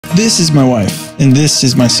This is my wife, and this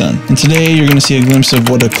is my son. And today you're going to see a glimpse of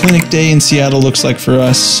what a clinic day in Seattle looks like for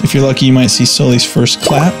us. If you're lucky, you might see Sully's first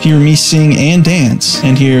clap, hear me sing and dance,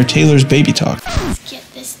 and hear Taylor's baby talk. Let's get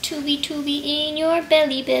this tubby in your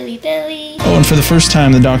belly. Oh, and for the first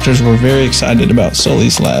time, the doctors were very excited about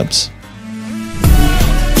Sully's labs.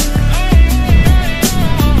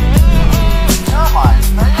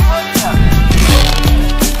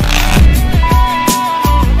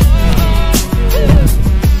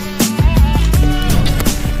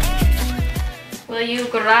 You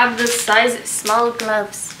grab the size small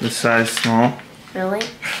gloves. The size small? Really?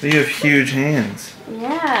 You have huge hands.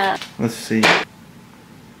 Yeah. Let's see.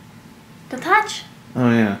 The touch.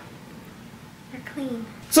 Oh yeah. They're clean.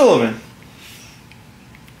 Sullivan!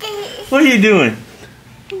 What are you doing?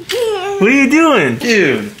 What are you doing?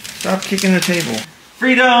 Dude, stop kicking the table.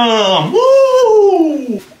 Freedom!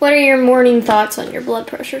 Woo! What are your morning thoughts on your blood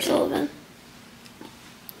pressure, Sullivan?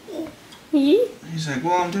 He's like,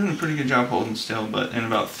 well, I'm doing a pretty good job holding still, but in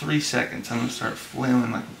about 3 seconds, I'm going to start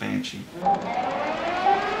flailing like a banshee.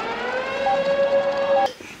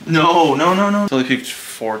 No. Sully puked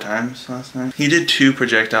 4 times last night. He did 2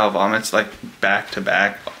 projectile vomits, like, back to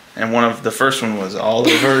back, and the first one was all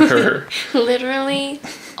over her. Literally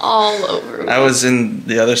all over me. I was in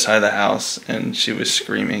the other side of the house, and she was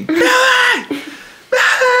screaming,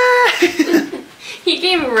 He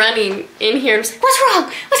came running in here and was like, what's wrong?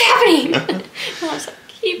 What's happening? And I was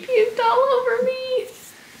like, he puked all over me.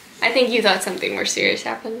 I think you thought something more serious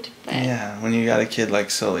happened. But yeah, when you got a kid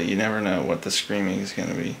like Sully, you never know what the screaming is going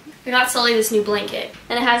to be. We got Sully this new blanket,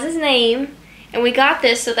 and it has his name, and we got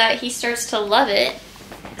this so that he starts to love it,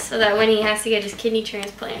 so that when he has to get his kidney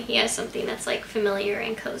transplant, he has something that's like familiar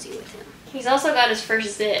and cozy with him. He's also got his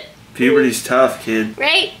first zit. Puberty's tough, kid.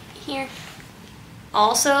 Right here.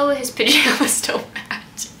 Also, his pajamas don't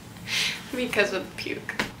match because of the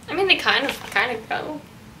puke. I mean, they kind of go.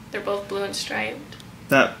 They're both blue and striped.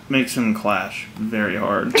 That makes them clash very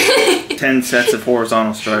hard. 10 sets of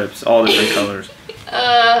horizontal stripes, all different colors.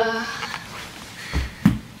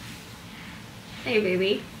 Hey,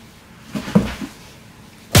 baby.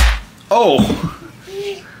 Oh!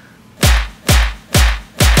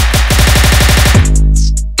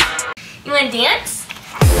 You wanna dance?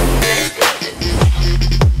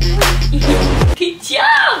 Good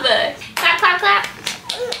job! Clap, clap, clap.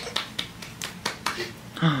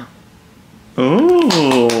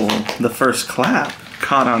 Oh, the first clap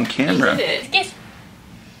caught on camera. Kiss.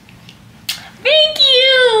 Thank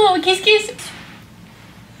you! Kiss, kiss.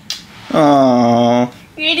 Aww.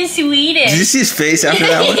 You're the sweetest. Did you see his face after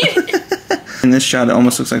that one? In this shot, it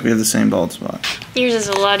almost looks like we have the same bald spot. Yours is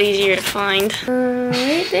a lot easier to find.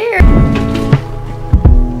 Right there.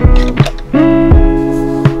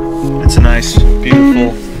 It's a nice,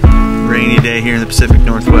 beautiful, rainy day here in the Pacific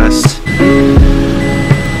Northwest.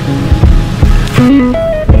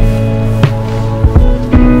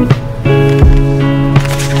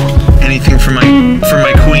 Anything for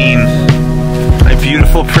my queen, my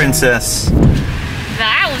beautiful princess.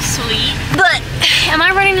 That was sweet. But am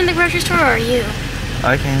I running in the grocery store or are you?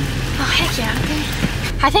 I can. Oh heck yeah, okay.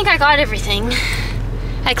 I think I got everything.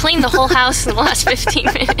 I cleaned the whole house in the last 15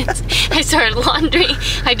 minutes. I started laundry,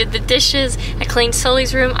 I did the dishes, I cleaned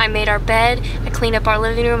Sully's room, I made our bed, I cleaned up our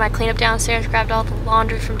living room, I cleaned up downstairs, grabbed all the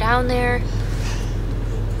laundry from down there.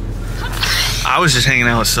 I was just hanging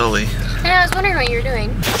out with Sully. And I was wondering what you were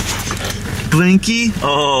doing. Blinky?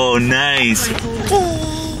 Oh, nice.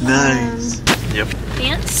 Nice. Yep.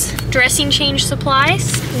 Pants, dressing change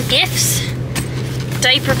supplies, gifts,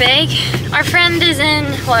 diaper bag. Our friend is in,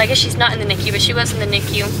 well, I guess she's not in the NICU, but she was in the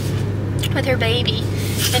NICU with her baby.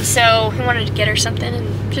 And so we wanted to get her something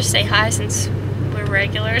and just say hi since we're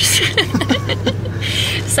regulars.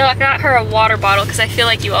 So I got her a water bottle because I feel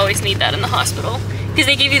like you always need that in the hospital. Because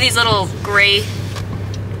they give you these little gray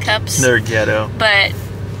cups. They're ghetto. But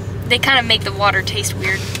they kind of make the water taste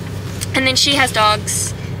weird. And then she has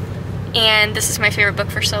dogs. And this is my favorite book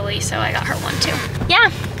for Sully, so I got her one too.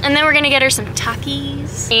 Yeah, and then we're gonna get her some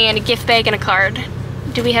Takis and a gift bag and a card.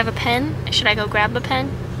 Do we have a pen? Should I go grab a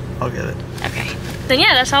pen? I'll get it. Okay. Then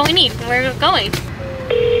yeah, that's all we need. We're going.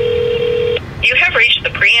 You have reached the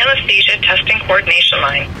pre-anesthesia testing coordination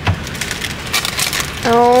line.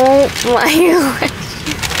 Oh my gosh.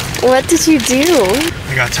 What did you do?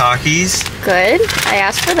 I got Takis. Good. I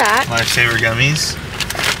asked for that. My favorite gummies.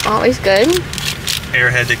 Always good.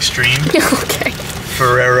 Airhead Extreme. Okay.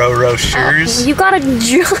 Ferrero Rochers. You got a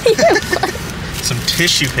giant. Some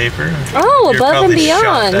tissue paper. Oh, You're above and probably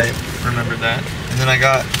beyond. shocked I remembered that. And then I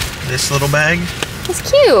got this little bag. That's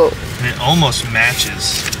cute. And it almost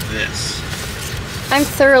matches this. I'm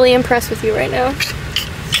thoroughly impressed with you right now.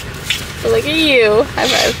 Look at you. High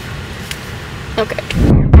five. Okay.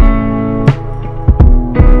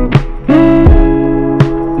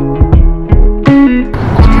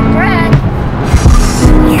 Hold your breath.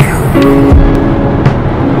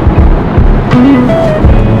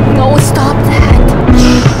 No, stop that.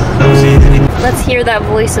 Let's hear that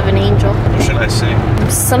voice of an angel. What should I sing?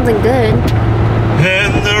 Something good.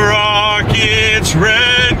 And the rocket's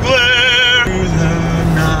red glare through the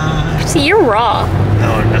night. See, you're raw.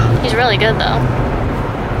 No, I'm not. He's really good though.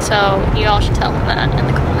 So you all should tell him that in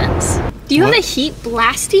the comments. Do you have the heat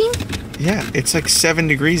blasting? Yeah, it's like 7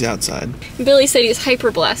 degrees outside. Billy said he's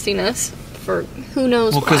hyper blasting us for who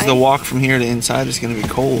knows Well, because the walk from here to inside is going to be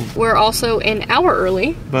cold. We're also an hour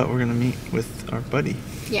early. But we're going to meet with our buddy.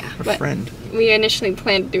 Yeah, our friend. We initially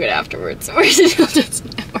planned to do it afterwards, so we're still just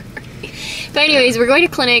an hour early. But anyways, we're going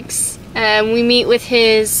to clinics. We meet with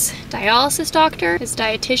his dialysis doctor, his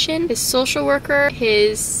dietitian, his social worker,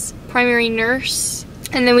 his primary nurse,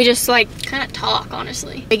 and then we just like kind of talk,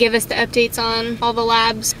 honestly. They give us the updates on all the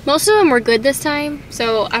labs. Most of them were good this time,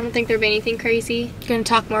 so I don't think there'll be anything crazy. We're gonna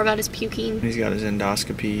talk more about his puking. He's got his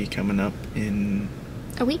endoscopy coming up in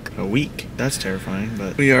a week. A week. That's terrifying,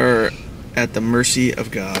 but we are at the mercy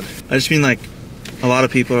of God. I just mean, like, a lot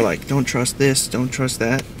of people are like, don't trust this, don't trust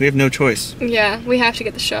that. We have no choice. Yeah, we have to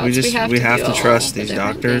get the shots. We have to trust these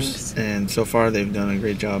doctors, things. And so far they've done a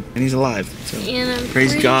great job. And he's alive, so and I'm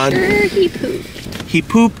praise pretty God. Sure he pooped. He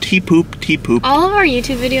pooped, he pooped, he pooped. All of our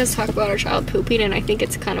YouTube videos talk about our child pooping, and I think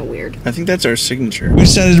it's kind of weird. I think that's our signature. We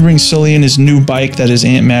decided to bring Sully in his new bike that his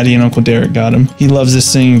Aunt Maddie and Uncle Derek got him. He loves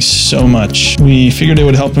this thing so much. We figured it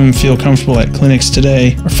would help him feel comfortable at clinics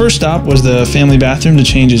today. Our first stop was the family bathroom to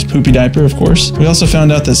change his poopy diaper, of course. We also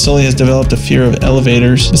found out that Sully has developed a fear of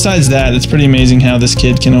elevators. Besides that, it's pretty amazing how this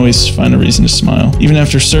kid can always find a reason to smile. Even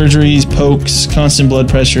after surgeries, pokes, constant blood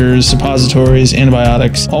pressures, suppositories,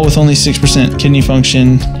 antibiotics, all with only 6% kidney function,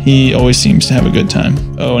 he always seems to have a good time.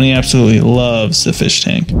 Oh, and he absolutely loves the fish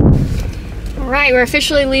tank. All right, we're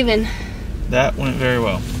officially leaving. That went very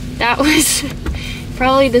well. That was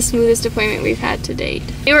probably the smoothest appointment we've had to date.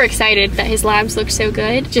 We were excited that his labs looked so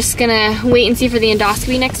good. Just gonna wait and see for the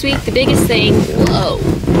endoscopy next week. The biggest thing, whoa.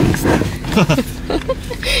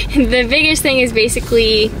 The biggest thing is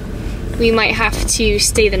basically we might have to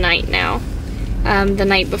stay the night now, the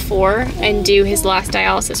night before, and do his last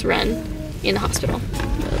dialysis run in the hospital.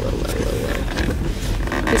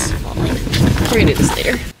 This is falling. We're gonna do this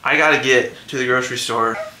later. I gotta get to the grocery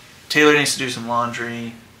store. Taylor needs to do some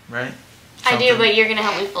laundry, right? I do, but you're gonna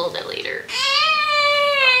help me fold it later.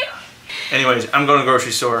 Anyways, I'm going to the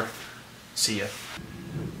grocery store. See ya.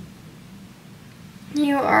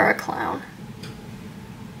 You are a clown.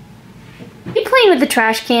 You playing with the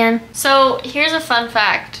trash can? So here's a fun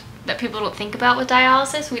fact that people don't think about with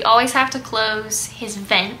dialysis. We always have to close his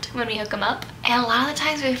vent when we hook him up. And a lot of the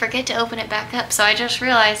times we forget to open it back up. So I just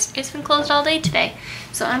realized it's been closed all day today.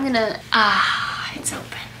 So I'm gonna, it's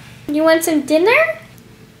open. You want some dinner?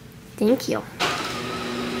 Thank you.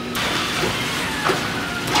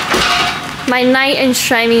 My knight in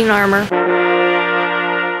shining armor.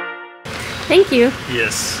 Thank you.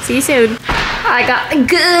 Yes. See you soon. I got the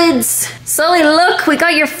goods. Sully, look, we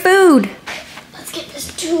got your food. Let's get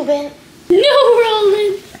this tube in. No,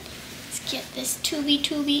 Roland. Let's get this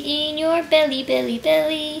tubey in your belly, belly,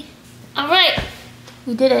 belly. All right,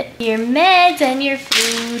 we did it. Your meds and your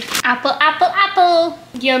food. Apple, apple, apple.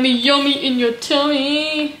 Yummy, yummy in your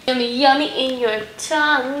tummy. Yummy, yummy in your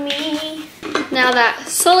tummy. Now that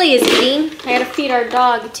Sully is eating, I gotta feed our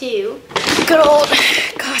dog too. Good old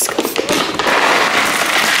Costco food.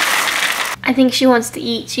 I think she wants to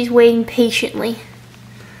eat. She's waiting patiently.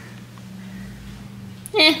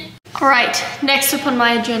 All right, next up on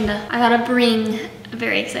my agenda, I gotta bring a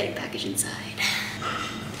very exciting package inside.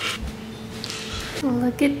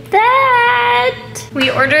 Look at that!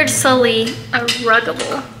 We ordered Sully a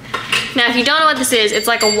Ruggable. Now, if you don't know what this is, it's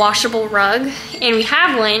like a washable rug, and we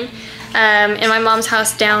have one in my mom's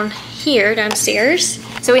house downstairs.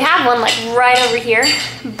 So we have one like right over here,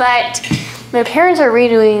 but my parents are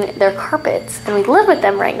redoing their carpets, and we live with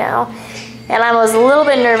them right now. And I was a little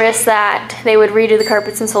bit nervous that they would redo the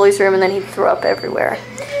carpets in Sully's room and then he'd throw up everywhere.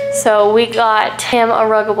 So we got him a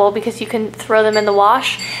Ruggable because you can throw them in the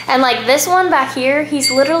wash. And like this one back here,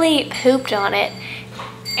 he's literally pooped on it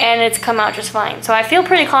and it's come out just fine. So I feel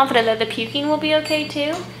pretty confident that the puking will be okay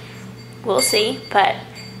too. We'll see, but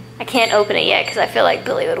I can't open it yet because I feel like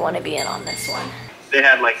Billy would want to be in on this one. They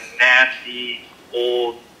had like nasty,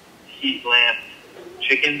 old, heat lamp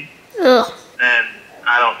chicken. Ugh. And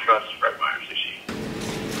I don't trust Fred Meyer sushi.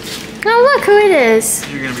 Oh, look who it is.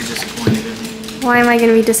 You're gonna be disappointed in me. Why am I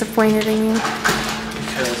gonna be disappointed in you?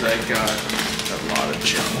 Because I I got a lot of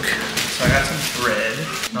junk. So I got some bread.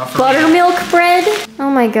 Not for Buttermilk bread? Oh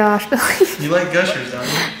my gosh, Billy. You like Gushers, don't you?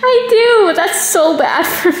 I do. That's so bad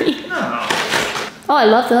for me. No. Oh, I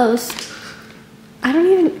love those. I don't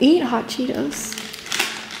even eat hot Cheetos.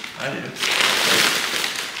 I do.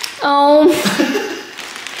 Oh.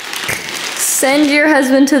 Send your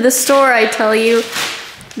husband to the store, I tell you.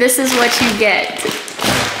 This is what you get.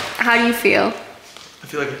 How do you feel? I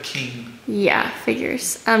feel like a king. Yeah,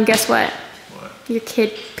 figures. Guess what? What? Your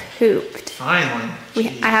kid pooped. Finally.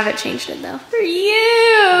 I haven't changed it though. For you.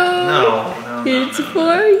 No. It's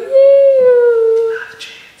for you.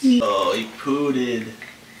 Oh, he pooted.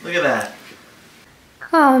 Look at that.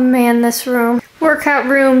 Oh man, this room. Workout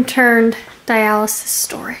room turned dialysis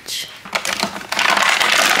storage.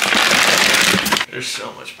 There's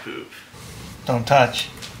so much poop. Don't touch.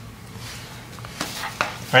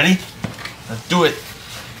 Ready? Let's do it.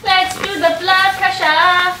 Let's do the blood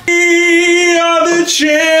pressure. We are the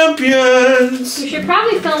champions. You should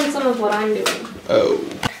probably film some of what I'm doing. Oh.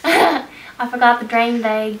 I forgot the drain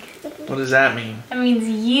bag. What does that mean? That means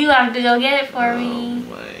you have to go get it for me.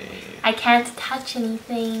 No way. I can't touch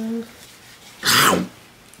anything.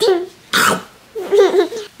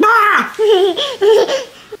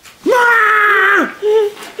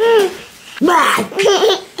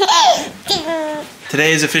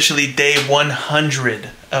 Today is officially day 100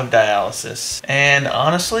 of dialysis. And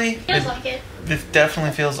honestly, Feels like it. it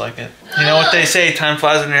definitely feels like it. You know what they say, time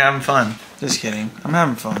flies when you're having fun. Just kidding. I'm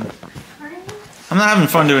having fun. I'm not having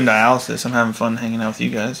fun doing dialysis. I'm having fun hanging out with you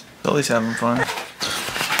guys. Billy's having fun.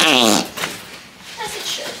 As it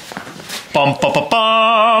should. Bum bum bum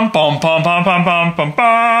bum bum bum bum bum bum bum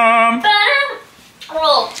bum.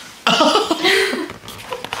 Roll.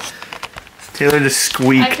 Taylor just I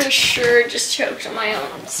squeaked. for sure just choked on my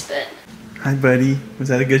own spit. Hi, buddy. Was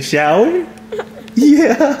that a good shower?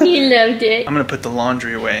 Yeah. You loved it. I'm gonna put the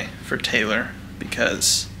laundry away for Taylor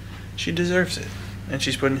because she deserves it. And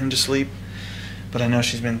she's putting him to sleep. But I know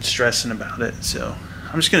she's been stressing about it, so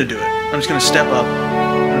I'm just gonna do it. I'm just gonna step up.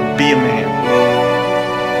 I'm gonna be a man.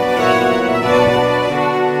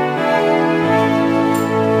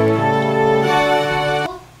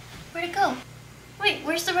 Where'd it go? Wait,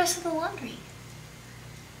 where's the rest of the laundry?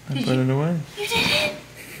 I put it away. You did it?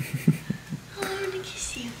 Oh, I want to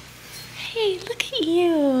kiss you. Hey, look at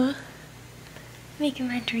you. Making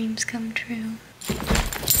my dreams come true.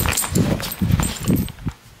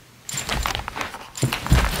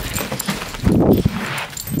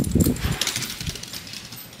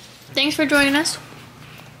 Thanks for joining us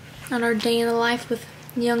on our day in the life with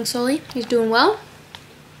young Sully. He's doing well.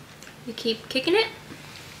 You keep kicking it.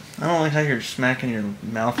 I don't like how you're smacking your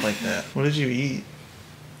mouth like that. What did you eat?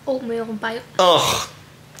 Oatmeal bite. Ugh.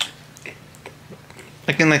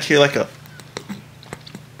 I can like hear like a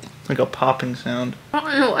popping sound. I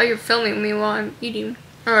don't know why you're filming me while I'm eating.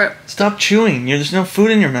 Alright. Stop chewing. There's no food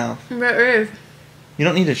in your mouth. There is. You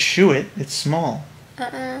don't need to chew it. It's small.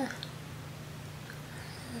 Okay,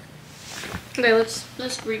 let's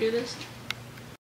redo this.